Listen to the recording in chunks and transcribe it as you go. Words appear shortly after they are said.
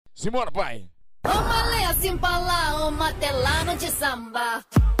Simbora, pai. Uma leia simpala, uma telano de samba.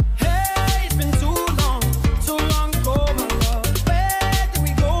 Hey, it's been too long ago, my love. Where did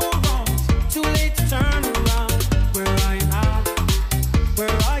we go wrong? Too late to turn around. Where are you now? Where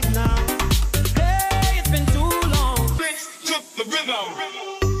are you now? Hey, it's been too long. Bitch took the rhythm.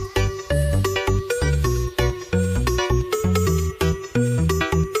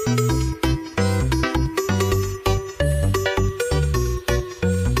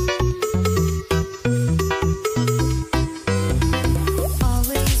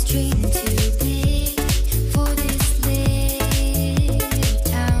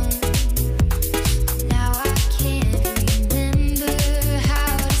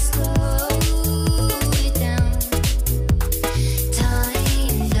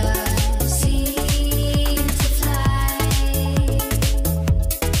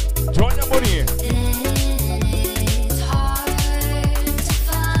 Jhione Amorin.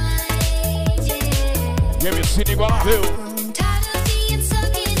 E MC Inigualavel.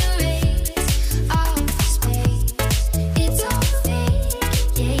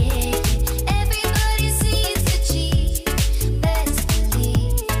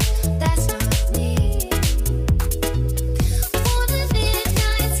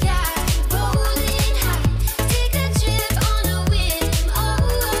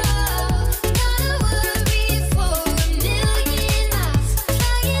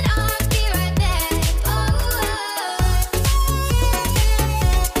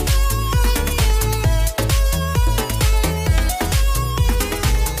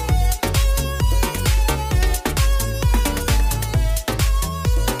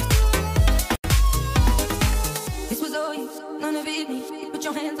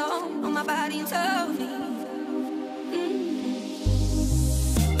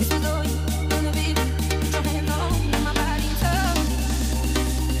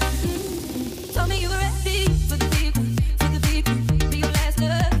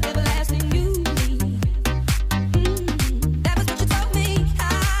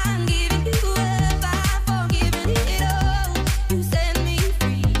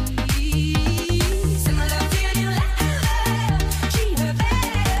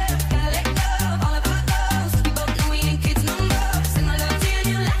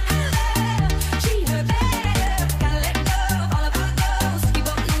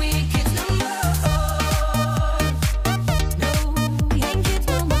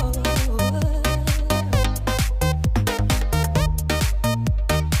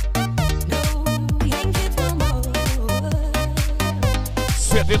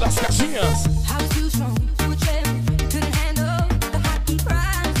 CD das caixinhas.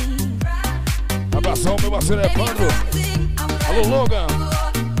 Abração, meu parceiro Evandro. Alô, Logan.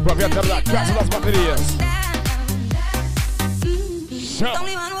 Proprietário da Casa das Baterias.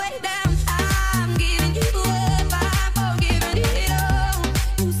 Chama.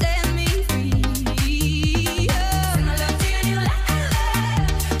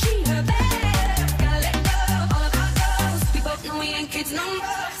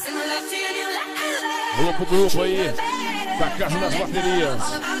 Alô pro grupo aí da Casa das Baterias.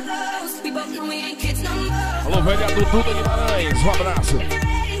 Alô, vereador Duda Guimarães, um abraço.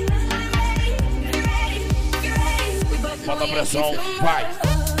 Bota a pressão, vai.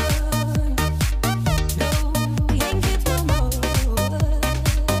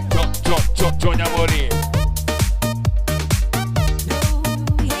 Jhione Amorin.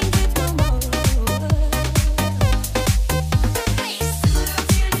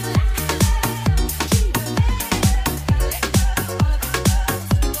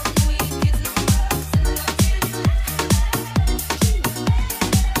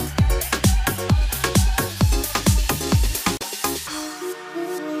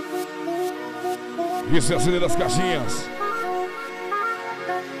 Isso é a CD das caixinhas.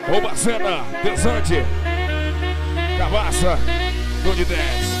 Ô Bacena, Desante, Cabaça, Tony 10.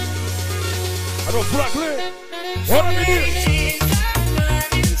 Alô Franklin, bora menino.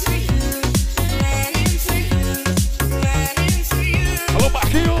 Alô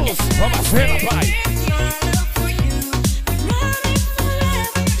Marquinhos, ô Bacena, pai.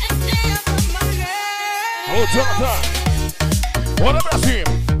 Alô Jonathan, bora Brasil.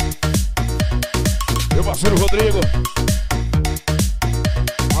 Meu parceiro Rodrigo.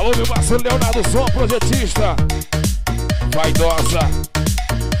 Alô, meu parceiro Leonardo, som projetista. Vaidosa.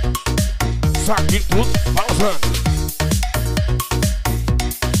 Saquinho tudo, pausando.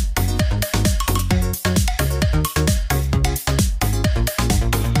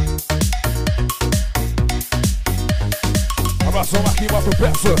 Abração, Marquinhos, Mato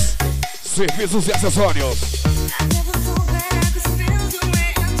Peças. Serviços e acessórios.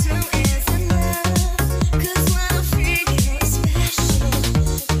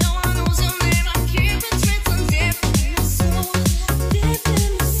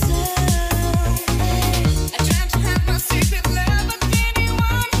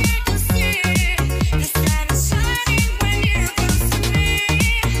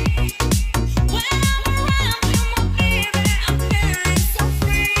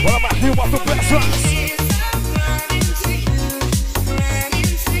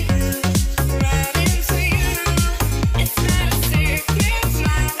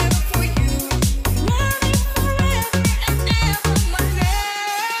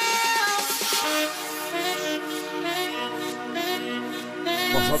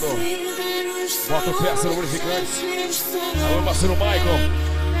 lançador. Moto peça lubrificantes. Alô, parceiro Michael.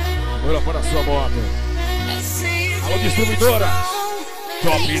 Olha para a sua moto. Alô, distribuidora.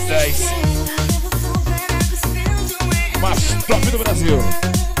 Top 10. Mais top do Brasil.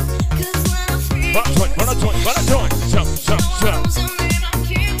 Bora, join. Jump.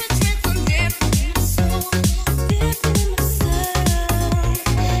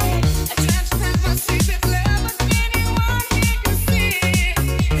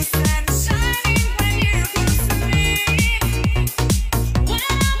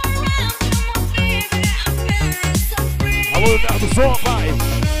 Alô, Leonardo Som, pai.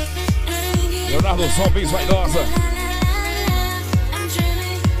 Leonardo Som, bem vaidosa.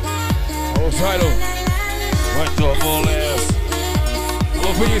 Alô, Jairo. Muito moleza.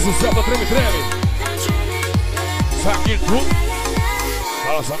 Alô, Vinícius, Celta, treme. Saque tudo.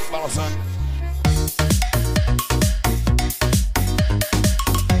 Balançando.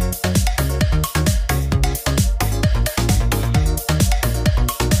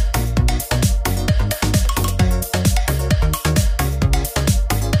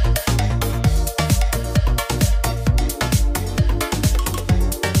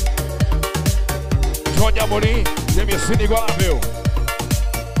 Jhione Amorin, MC Inigualavel.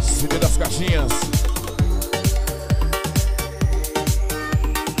 CD das caixinhas.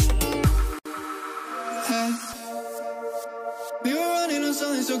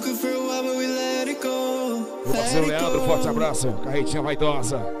 Meu parceiro Leandro, forte abraço. Carretinha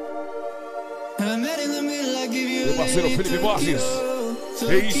vaidosa. Meu parceiro Felipe Borges.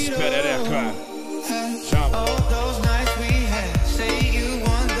 Ex-perereca. Tchau.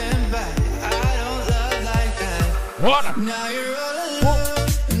 Bora!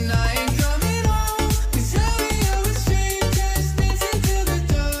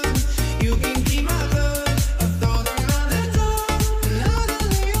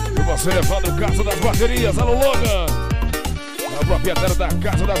 E você levando Casa das Baterias. Alô, Logan! É o proprietário da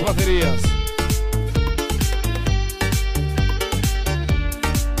Casa das Baterias.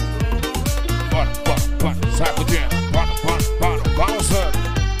 Bora, sacudindo. Bora, balançando.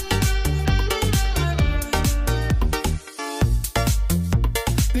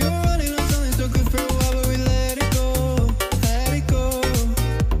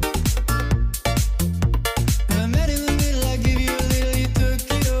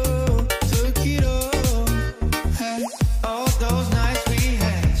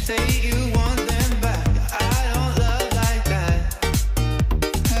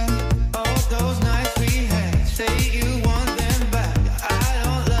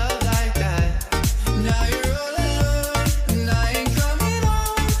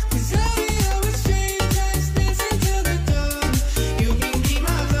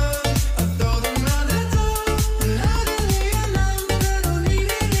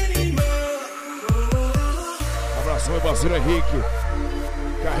 Henrique,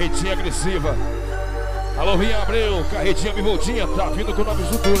 carretinha agressiva. Alô, Rinha Abreu, carretinha me voltinha. Tá vindo com o nome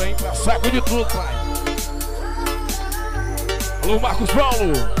futuro, hein? Pra saco de tudo, pai. Alô, Marcos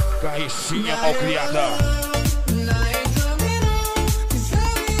Paulo, carretinha malcriada.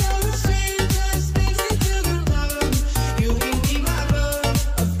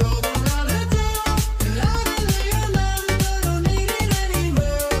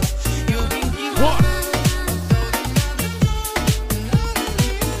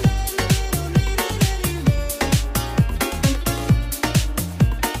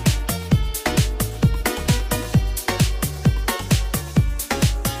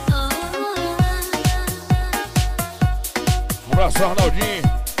 Arnaldinho,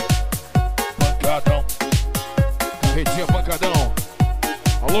 pancadão, carretinha pancadão.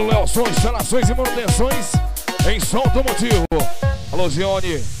 Alô, Léo Som, instalações e manutenções em som automotivo. Alô,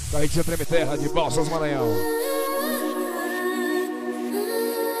 Jhione, carretinha Treme Terra de Balsas, Maranhão.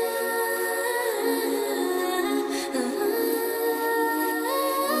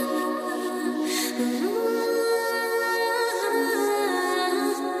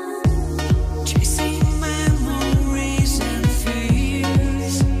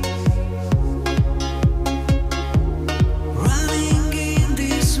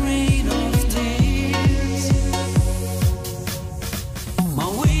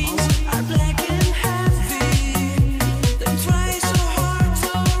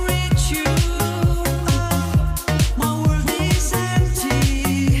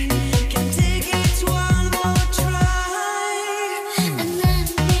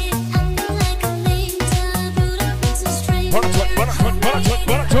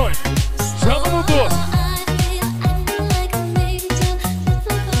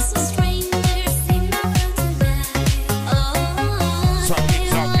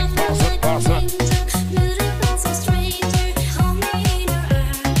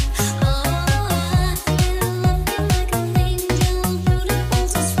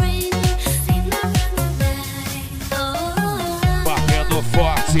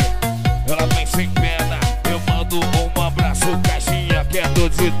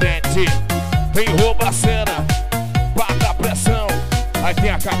 Cidade. Tem Roubacena, bata a pressão. Aí tem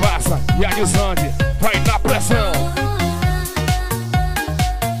a Cabaça e a Guisande, vai na pressão.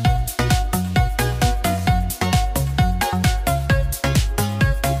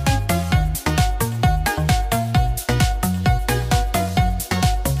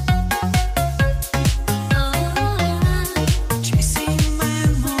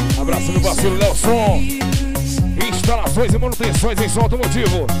 Abraço meu parceiro Léo Som. Instalações e manutenções em som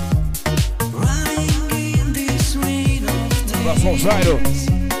automotivo. Abração Jairo,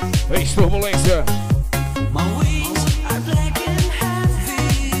 ex-turbulência.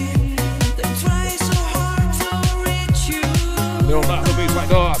 Leonardo Beijo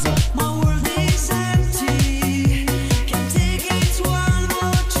Vaidosa.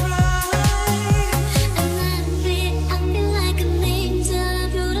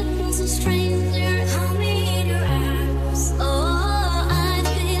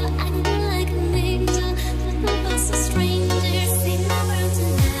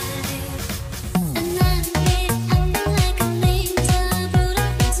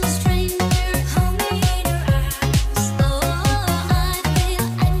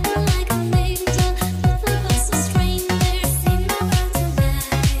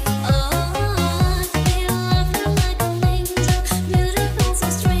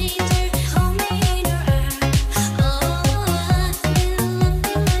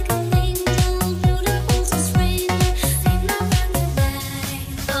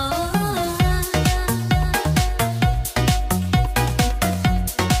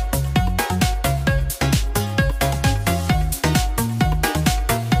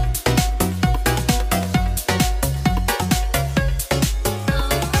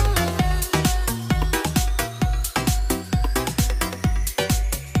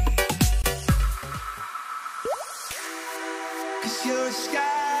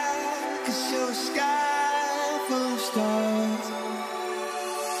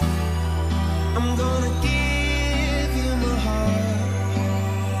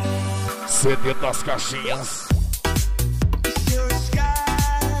 CD das caixinhas.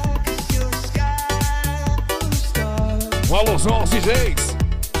 Um alusão aos DJs.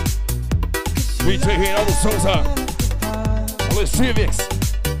 DJ Reinaldo Souza. Alô Civics.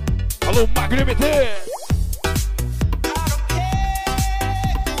 Alô Magri MT.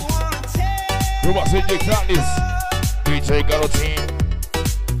 Meu parceiro DJ Carles. DJ Garotinho.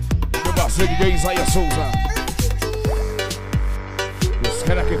 E meu parceiro DJ Isaías Souza. Os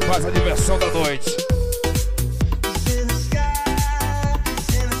caras que faz a diversão da noite.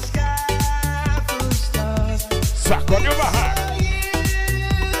 Sacode o barraco.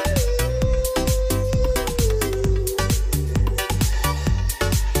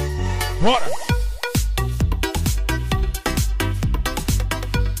 Bora!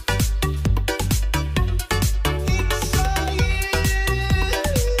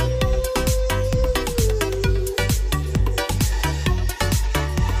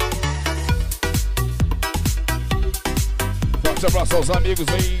 Forte abraço aos amigos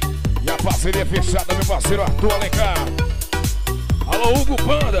aí. E a parceria fechada, meu parceiro Arthur Alencar. Alô Hugo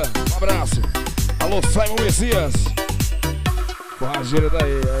Panda, um abraço. Alô Simon Messias. Forrageira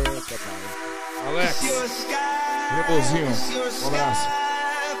daí, aí, papai. Alex, Rebozinho, um abraço.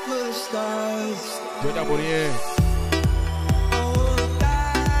 Jhione Amorin.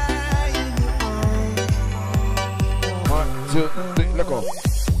 Legal.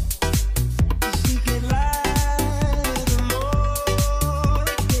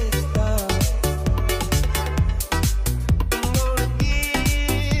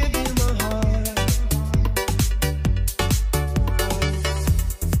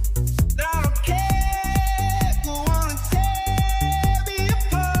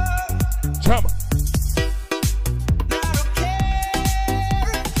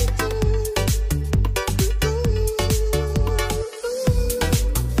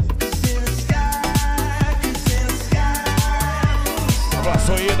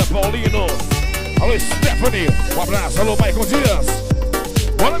 Paulino, alô Stephanie, um abraço, alô Maicon Dias,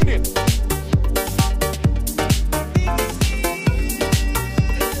 bora menino.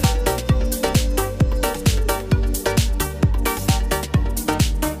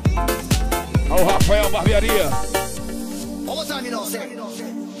 Alô Rafael Barbearia. Alô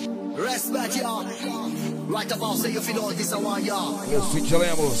Cintia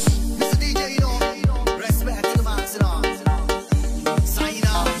Lemos.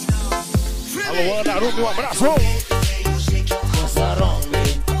 Alô Ana Arume, um abraço.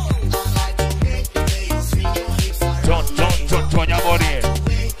 Jhione Amorin.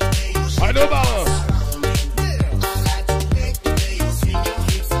 Vai no balanço.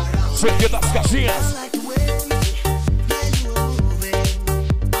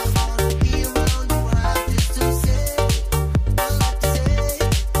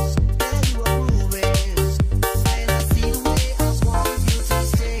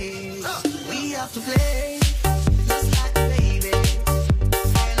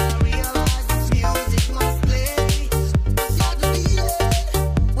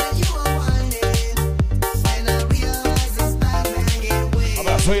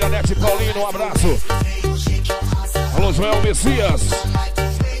 abraço aí, Anete Paulino, um abraço. Alô, Joel Messias.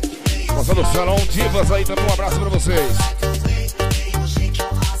 Nossa do Salão Divas aí também, um abraço pra vocês.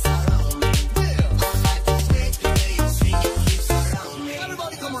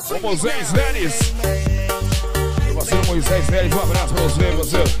 O Moisés Vélez. Meu parceiro Moisés Vélez, um abraço pra você,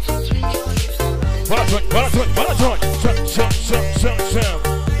 você. Bora, Johnny, bora, Johnny, bora, Johnny.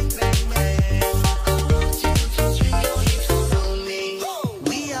 Chama.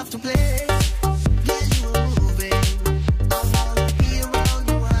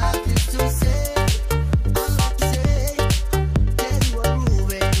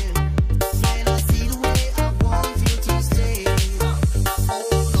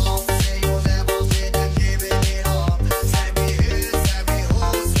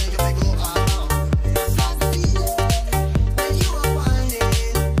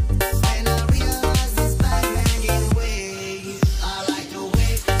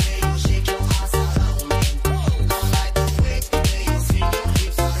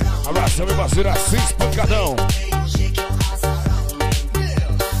 Assis Pancadão.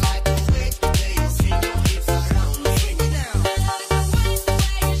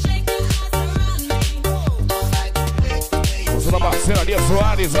 Nossa parceira Lia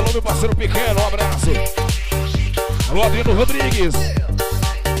Soares. Alô, meu parceiro pequeno, um abraço. Alô, Adriano Rodrigues.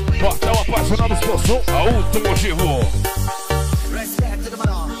 Portal Apaixonados por Som Automotivo.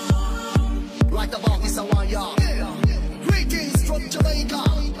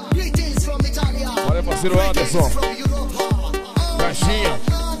 Olha, parceiro Anderson. Caixinha.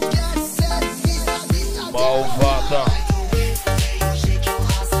 Malvada.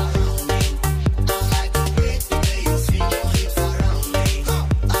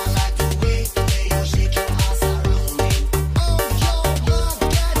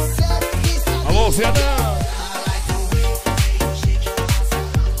 Alô, Zedão.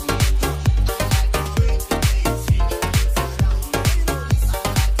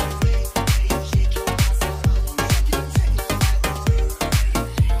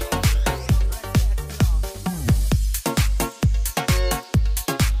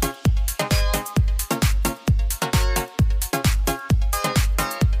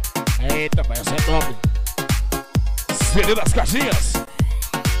 CD das caixinhas.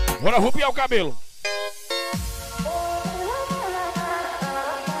 Bora rupiar o cabelo.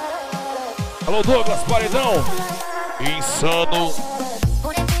 Alô, Douglas Paredão. Insano.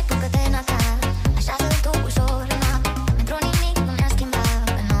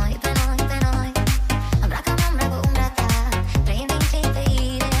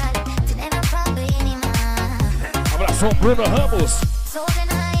 Abração, Bruno Ramos.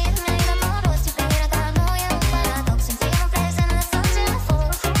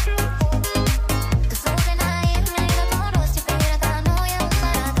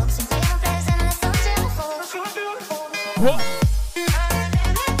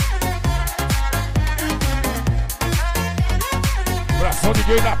 Abração,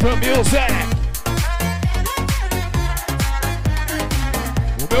 DJ Natan Music.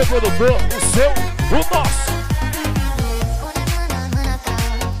 O meu produtor, o seu, o nosso.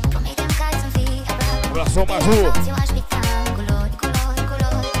 Abração, Maju.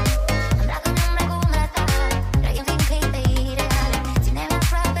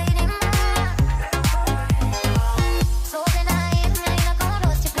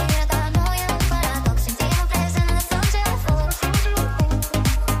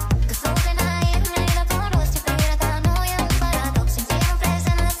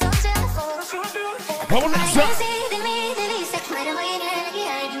 Vamos nessa!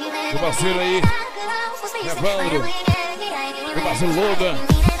 Meu parceiro aí, Evandro. Meu parceiro Logan.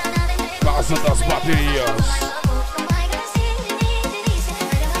 Casa das baterias.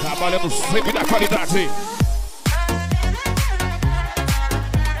 Trabalhando sempre na qualidade.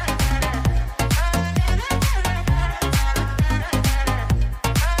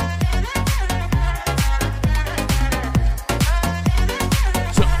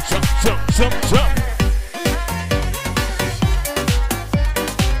 Jump.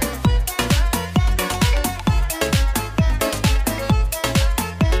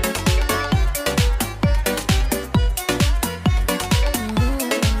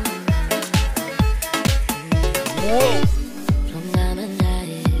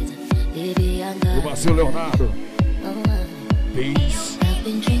 Seu Leonardo. Peace.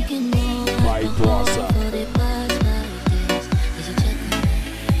 Vaidosa.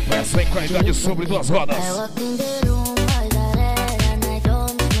 Essa em qualidade sobre duas rodas.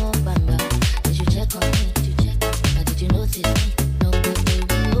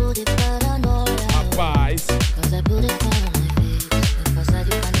 Rapaz.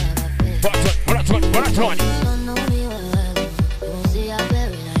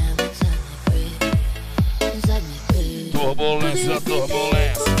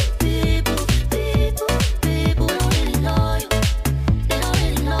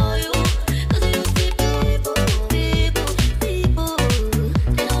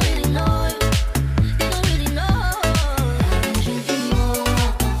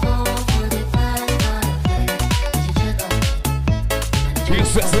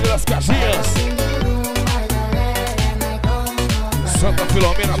 Sucesso das Caixinhas. Santa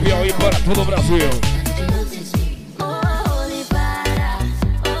Filomena, Piauí, para todo o Brasil.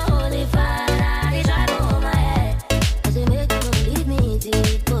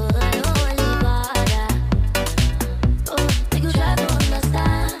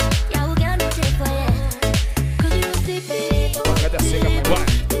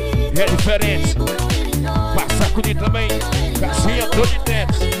 É diferente. Pra sacudir também. Caixinha todo de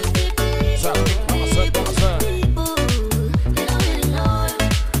dentro. Sabe o que tá passando, tá passando.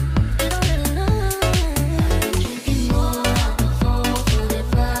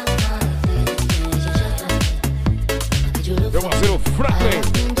 Meu parceiro Franklin.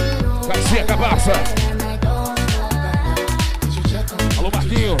 Caixinha Cabaça. Alô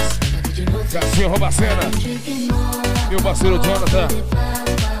Marquinhos. Caixinha Robacena. Meu parceiro Jonathan.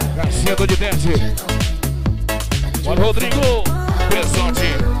 Caixinha do de dente. Bora, Rodrigo.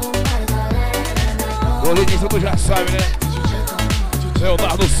 Presente. O Rodrigo, tu já sabe, né?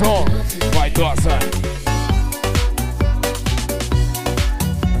 Leonardo Som. Vaidosa.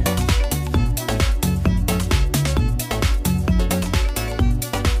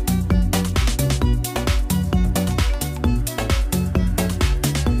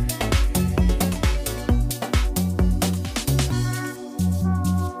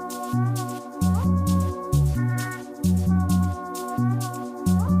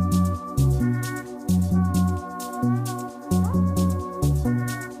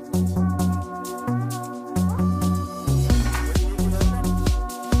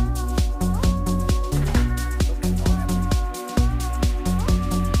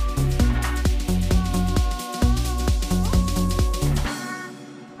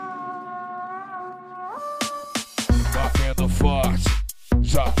 Forte,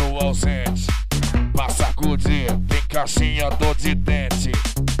 já tô ausente. Pra sacudir, tem caixinha do de dente.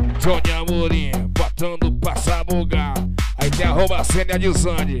 Jhione Amorin, botando pra sabugar. Aí tem a Robacena de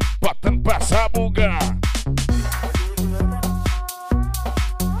Zane, botando pra sabugar.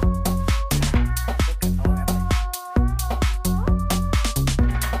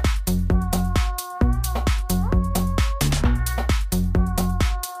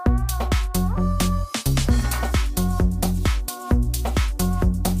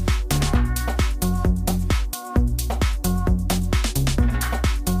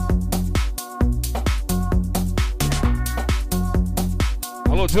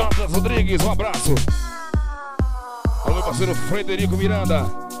 Alô, Jonathan Rodrigues, um abraço. Alô, meu parceiro Frederico Miranda.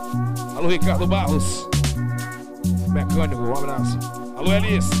 Alô, Ricardo Barros, mecânico, um abraço. Alô,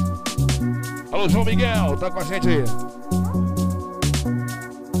 Elis. Alô, João Miguel, tá com a gente aí.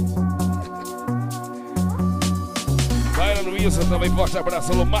 Laila Luísa também, forte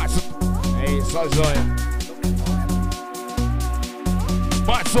abraço. Alô, Márcio. É isso, a joia.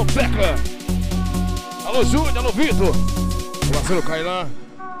 Márcio Peca. Alô, Júnior, alô, Vitor. Meu parceiro Kailan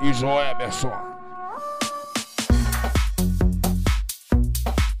e João Emerson.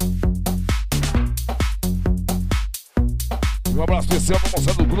 Um abraço especial pra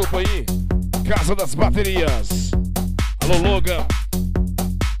moçada do grupo aí, Casa das Baterias. Alô, Logan.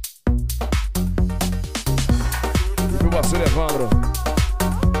 Meu parceiro Evandro.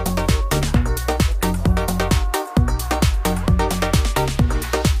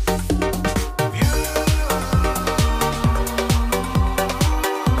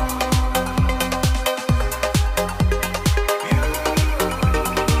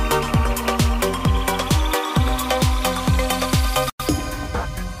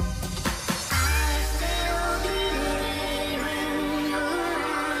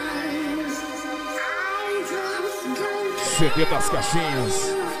 CD das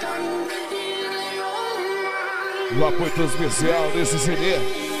Caixinhas. O apoio todo especial desse CD,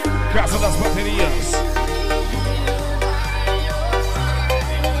 Casa das Baterias.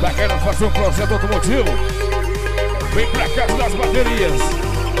 Tá querendo fazer um projeto automotivo? Vem pra Casa das Baterias.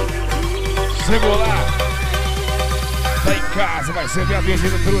 Chegou lá, tá em casa, vai ser bem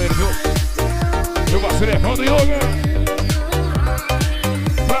atendido pelo ele, viu? Meu parceiro Evandro Yoga.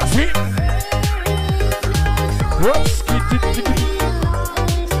 Brasil.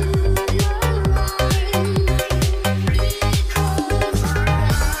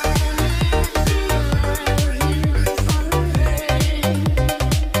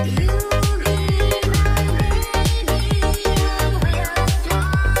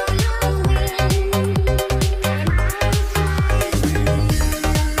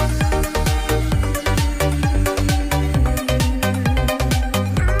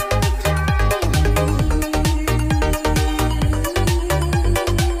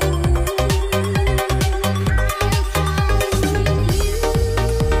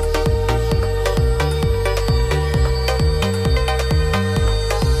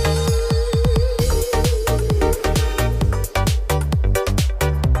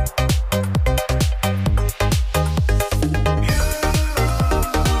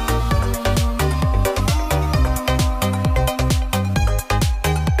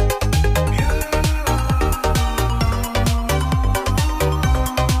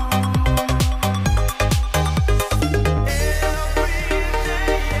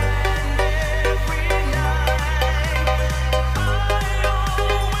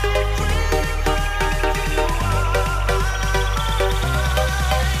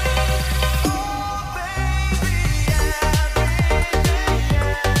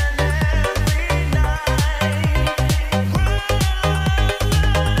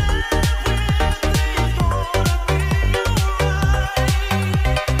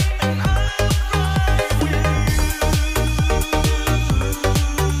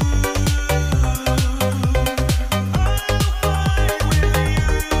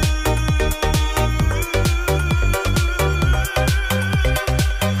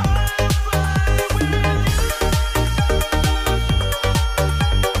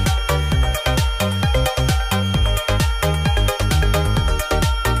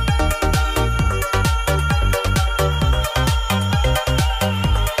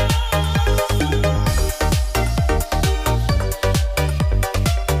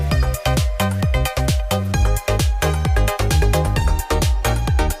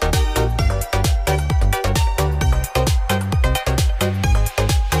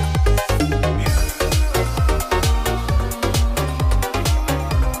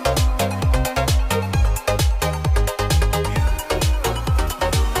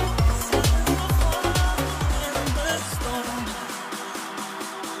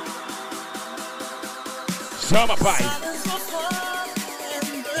 Chama, pai.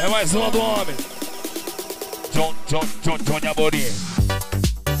 É mais uma do homem. Jhione Amorin.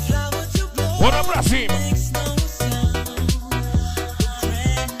 Bora pra cima.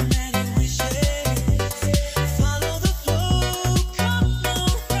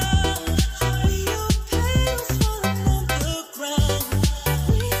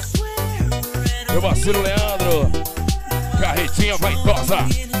 Meu parceiro Leandro. Carretinha vaitosa.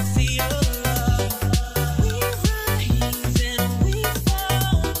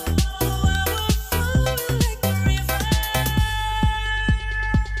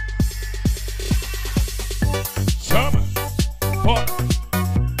 Chama. Bora.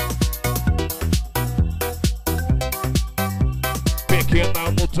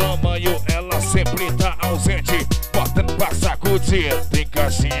 Pequena no tamanho, ela sempre tá ausente. Botando pra sacudir. Tem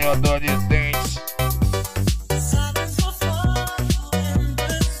caixinha dor de dente.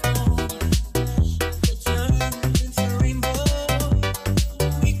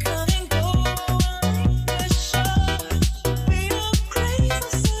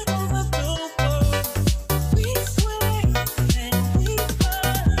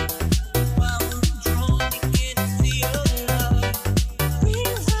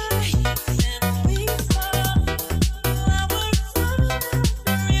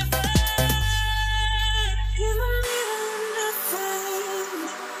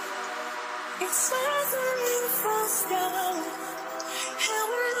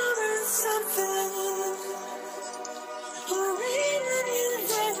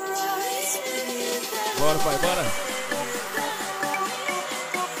 Bora, pai, bora.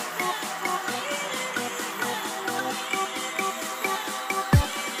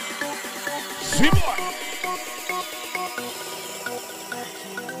 Simbora.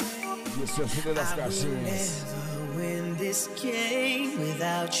 Isso é o fim das caixinhas.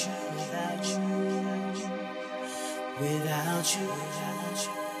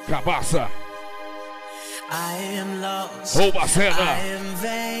 Cabaça. Rouba a cena.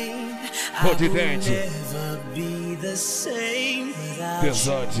 Continente.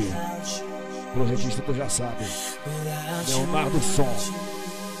 Pesante. Projetista, tu já sabe. Leonardo Som.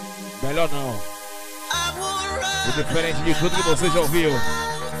 Melhor não. E diferente de tudo que você já ouviu.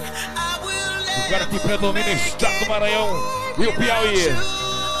 O cara que predomina é o estado do Maranhão e o Piauí.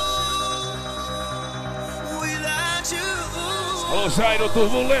 Alô, Jairo,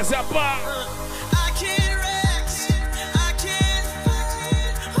 turbulência, pá!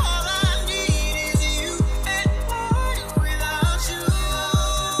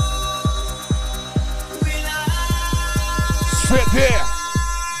 CD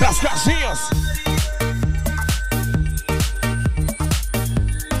das caixinhas.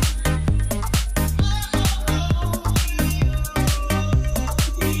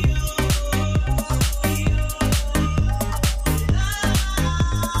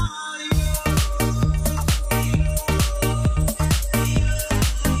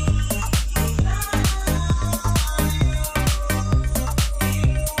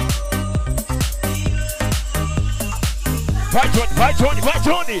 Vai, Jhione, vai, Jhione, vai,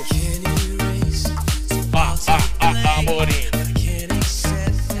 Jhione! Amorin.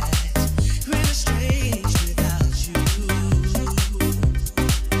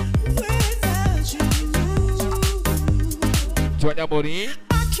 Jhione Amorin.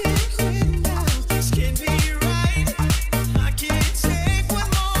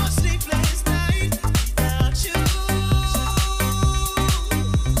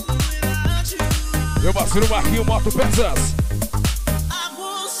 Meu parceiro Marquinho Moto Peças.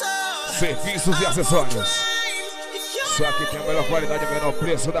 Serviços e acessórios. Só que tem a melhor qualidade e o menor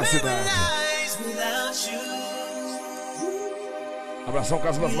preço da cidade. Abração,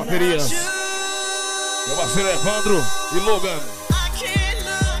 Casa das Baterias. Meu parceiro Evandro e Logan.